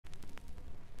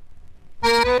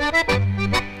He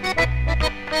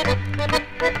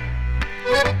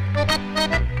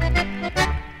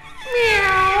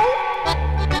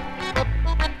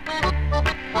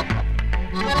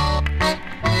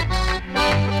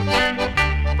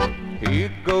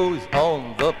goes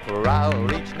on the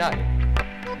prowl each night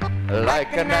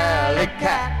like an alley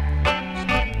cat,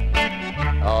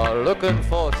 looking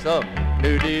for some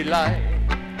new delight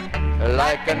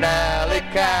like an alley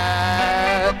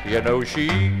cat. You know she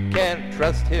can't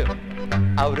trust him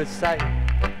out of sight,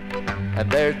 and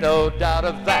there's no doubt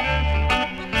of that.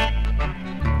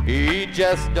 He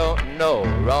just don't know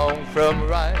wrong from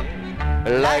right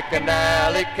like an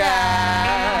alley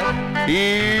cat.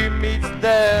 He meets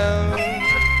them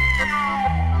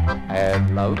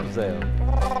and loves them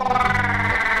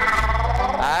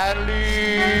and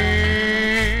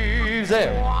leaves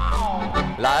them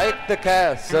like the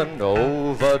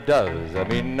Casanova does. I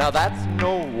mean, now that's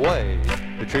no way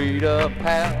to treat a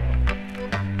pal.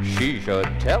 She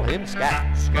should tell him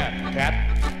scat, scat, cat.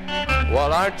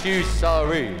 Well, aren't you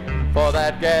sorry for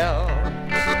that gal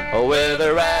with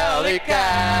her alley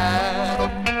cat?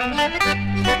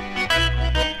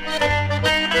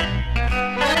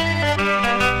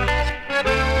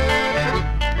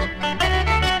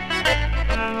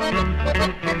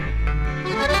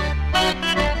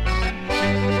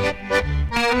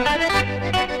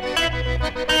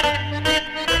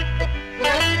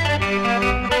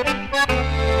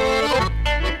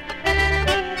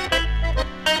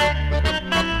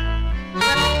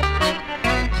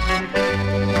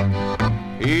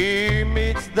 He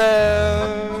meets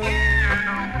them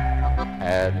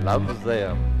and loves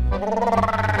them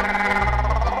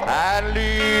and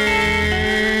leaves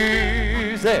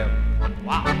them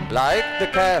like the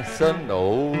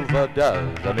Casanova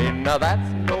does. I mean, now that's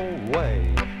no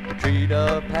way to treat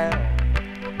a pal.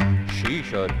 She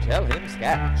should tell him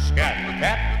scat, scat,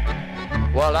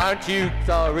 cat. Well, aren't you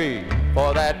sorry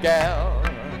for that gal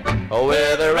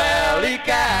with her alley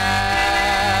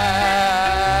cat?